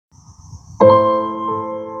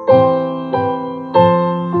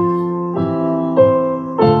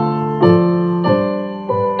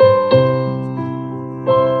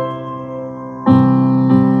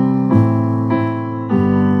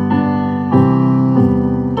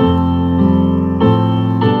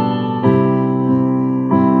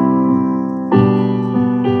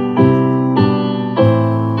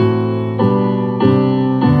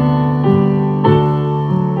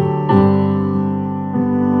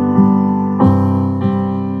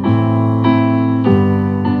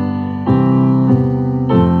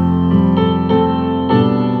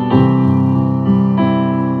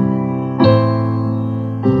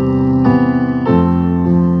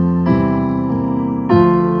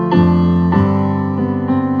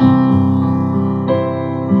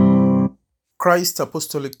Christ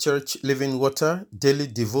Apostolic Church Living Water Daily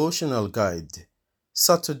Devotional Guide,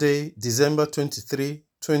 Saturday, December 23,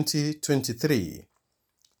 2023.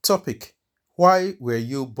 Topic: Why were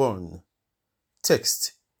you born?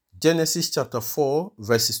 Text: Genesis chapter 4,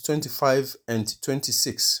 verses 25 and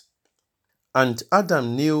 26. And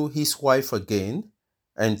Adam knew his wife again,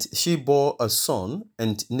 and she bore a son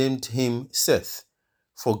and named him Seth.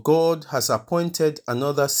 For God has appointed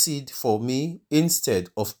another seed for me instead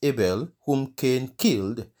of Abel, whom Cain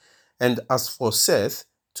killed. And as for Seth,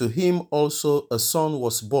 to him also a son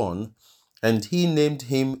was born, and he named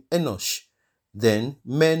him Enosh. Then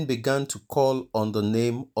men began to call on the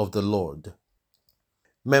name of the Lord.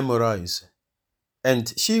 Memorize.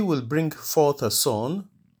 And she will bring forth a son,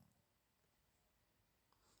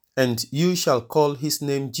 and you shall call his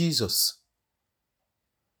name Jesus,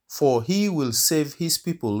 for he will save his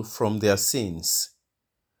people from their sins.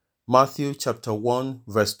 Matthew chapter 1,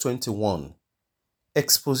 verse 21.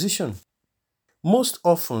 Exposition. Most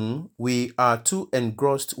often, we are too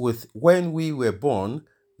engrossed with when we were born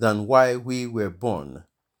than why we were born.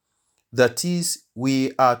 That is,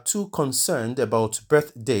 we are too concerned about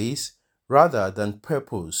birthdays rather than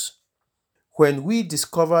purpose. When we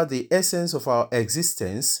discover the essence of our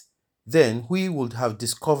existence, then we would have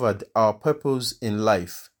discovered our purpose in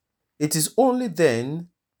life. It is only then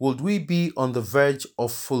would we be on the verge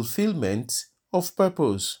of fulfillment of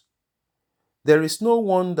purpose. There is no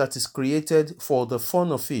one that is created for the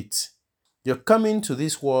fun of it. Your coming to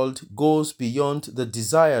this world goes beyond the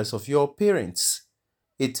desires of your parents.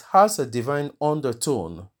 It has a divine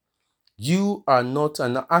undertone. You are not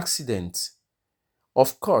an accident.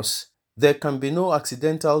 Of course, there can be no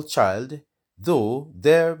accidental child, though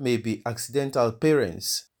there may be accidental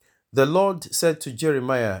parents. The Lord said to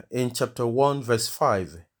Jeremiah in chapter 1 verse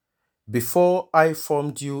 5, "Before I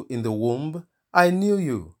formed you in the womb, I knew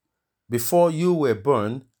you. Before you were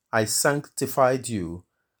born, I sanctified you.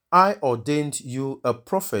 I ordained you a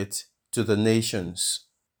prophet to the nations."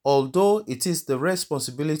 Although it is the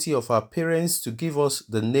responsibility of our parents to give us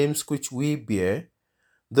the names which we bear,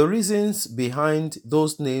 the reasons behind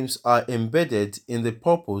those names are embedded in the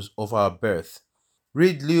purpose of our birth.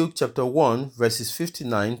 Read Luke chapter 1 verses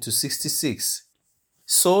 59 to 66.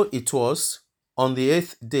 So it was on the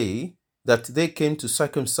 8th day that they came to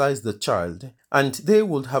circumcise the child, and they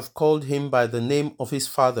would have called him by the name of his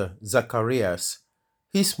father, Zacharias.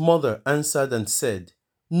 His mother answered and said,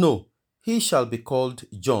 "No, he shall be called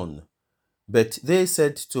John." But they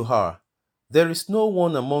said to her, "There is no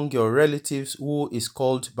one among your relatives who is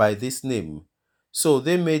called by this name." So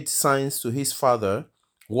they made signs to his father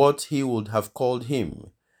what he would have called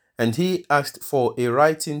him. And he asked for a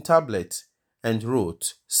writing tablet and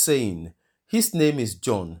wrote, saying, "His name is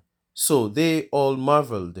John." So they all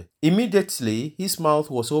marveled. Immediately his mouth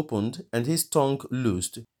was opened and his tongue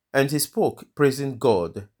loosed, and he spoke, praising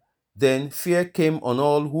God. Then fear came on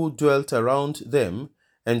all who dwelt around them,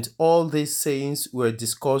 and all these sayings were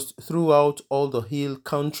discussed throughout all the hill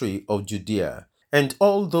country of Judea. And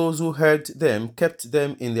all those who heard them kept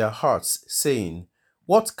them in their hearts, saying,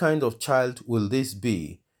 "What kind of child will this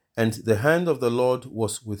be?" And the hand of the Lord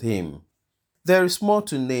was with him. There is more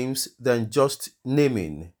to names than just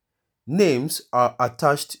naming. Names are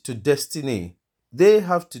attached to destiny. They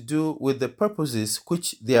have to do with the purposes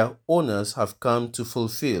which their owners have come to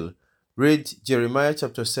fulfill. Read Jeremiah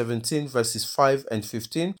chapter 17 verses 5 and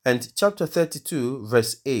 15 and chapter 32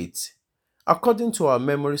 verse 8. According to our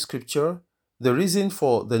memory scripture, the reason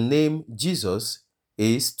for the name Jesus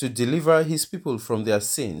is to deliver his people from their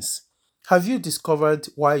sins. Have you discovered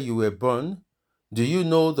why you were born? Do you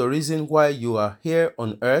know the reason why you are here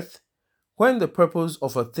on earth? When the purpose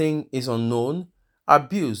of a thing is unknown,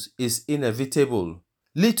 abuse is inevitable.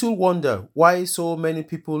 Little wonder why so many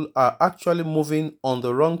people are actually moving on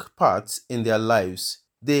the wrong paths in their lives.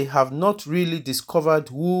 They have not really discovered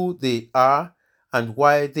who they are and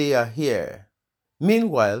why they are here.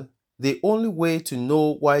 Meanwhile, the only way to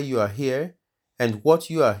know why you are here and what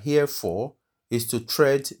you are here for is to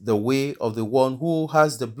tread the way of the one who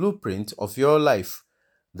has the blueprint of your life,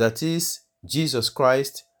 that is, Jesus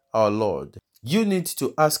Christ, our Lord. You need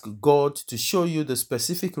to ask God to show you the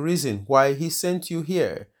specific reason why he sent you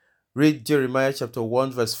here. Read Jeremiah chapter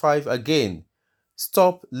 1 verse 5 again.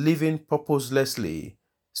 Stop living purposelessly.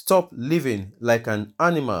 Stop living like an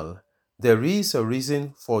animal. There is a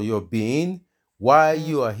reason for your being, why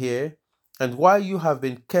you are here, and why you have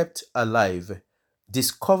been kept alive.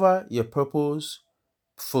 Discover your purpose,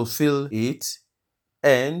 fulfill it,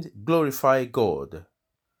 and glorify God.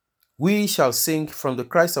 We shall sing from the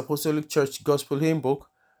Christ Apostolic Church Gospel Hymn Book,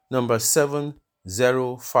 number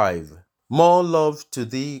 705. More love to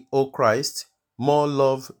thee, O Christ, more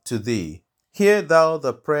love to thee. Hear thou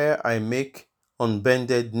the prayer I make on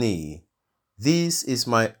bended knee. This is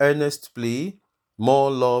my earnest plea, more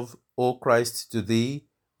love, O Christ, to thee,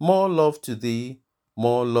 more love to thee,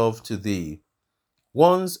 more love to thee.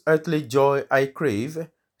 Once earthly joy I crave,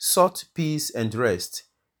 sought peace and rest.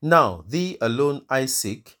 Now thee alone I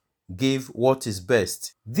seek, give what is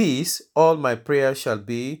best. This all my prayer shall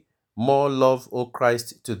be, more love, O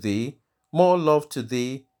Christ, to thee, more love to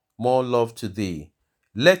thee, more love to thee.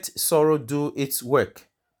 Let sorrow do its work,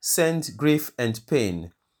 send grief and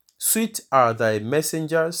pain. Sweet are thy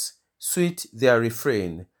messengers, sweet their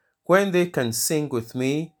refrain. When they can sing with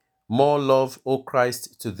me, more love, O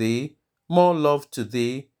Christ, to thee, more love to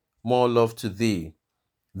thee, more love to thee.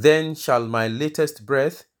 Then shall my latest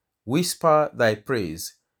breath whisper thy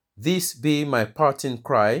praise. This be my parting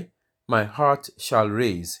cry, my heart shall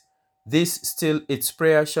raise. This still its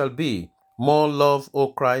prayer shall be, more love,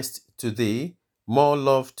 O Christ, to thee, more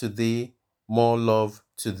love to thee, more love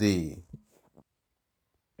to thee.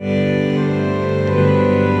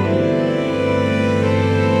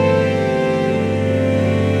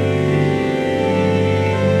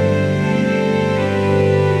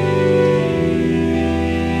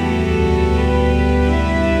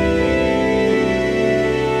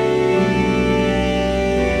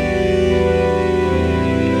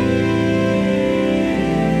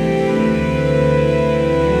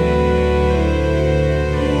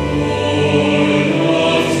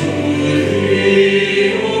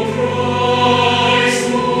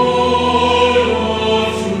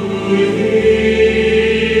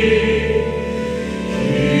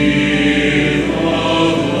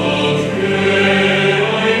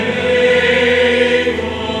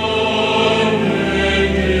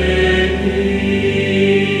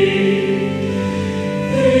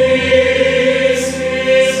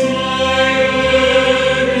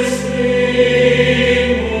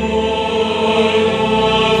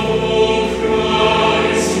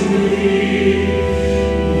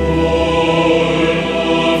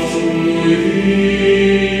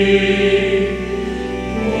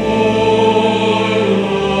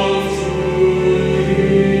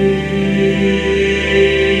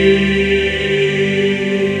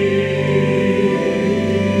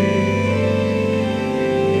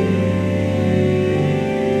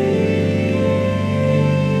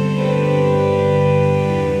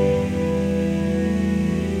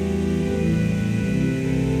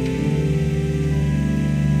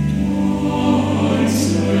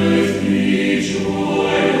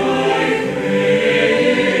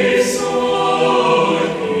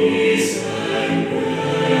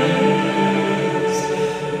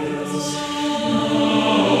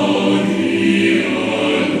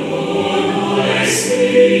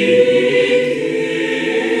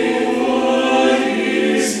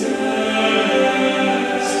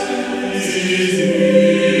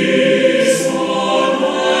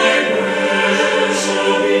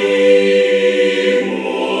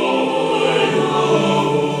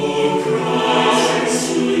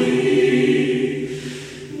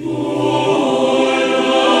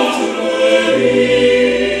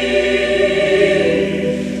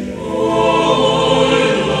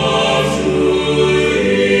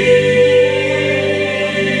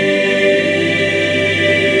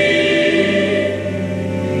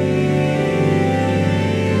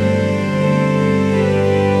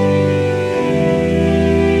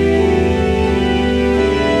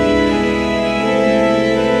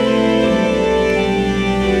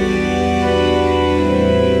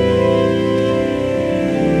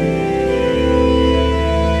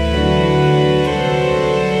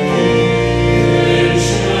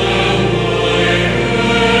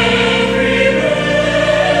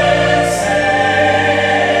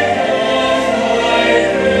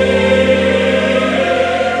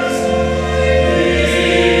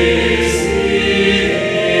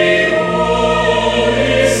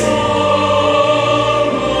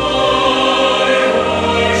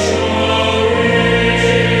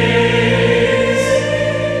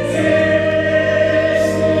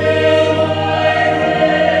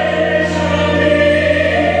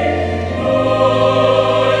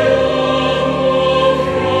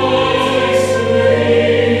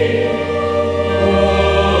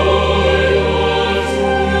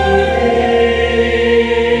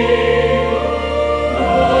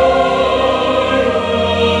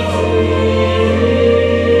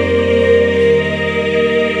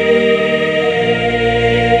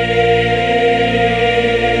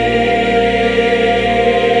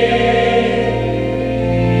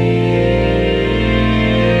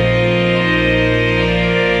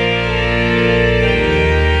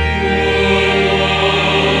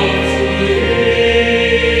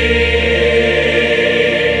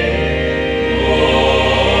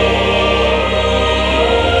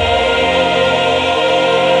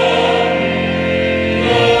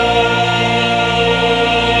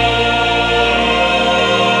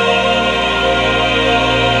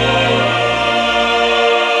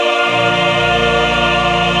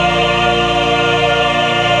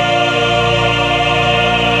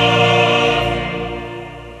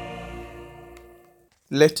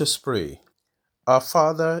 Let us pray. Our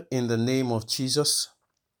Father, in the name of Jesus,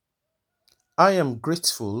 I am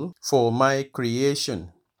grateful for my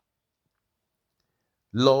creation.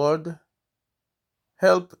 Lord,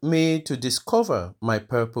 help me to discover my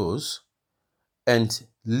purpose and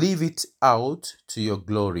live it out to your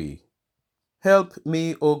glory. Help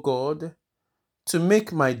me, O God, to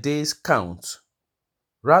make my days count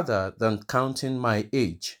rather than counting my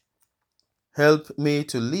age. Help me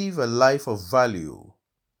to live a life of value,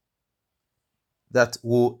 that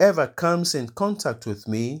whoever comes in contact with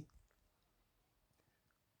me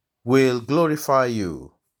will glorify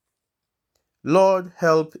you. Lord,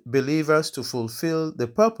 help believers to fulfill the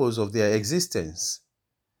purpose of their existence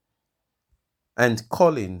and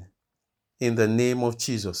calling in the name of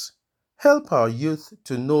Jesus. Help our youth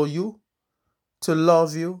to know you, to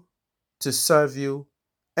love you, to serve you,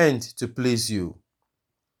 and to please you.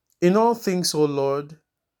 In all things, O Lord,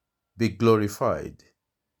 be glorified.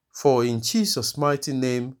 For in Jesus' mighty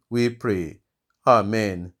name we pray.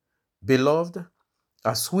 Amen. Beloved,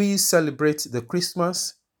 as we celebrate the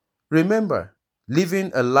Christmas, remember,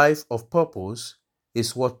 living a life of purpose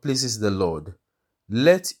is what pleases the Lord.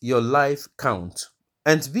 Let your life count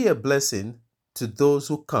and be a blessing to those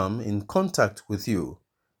who come in contact with you.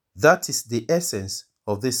 That is the essence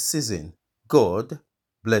of this season. God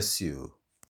bless you.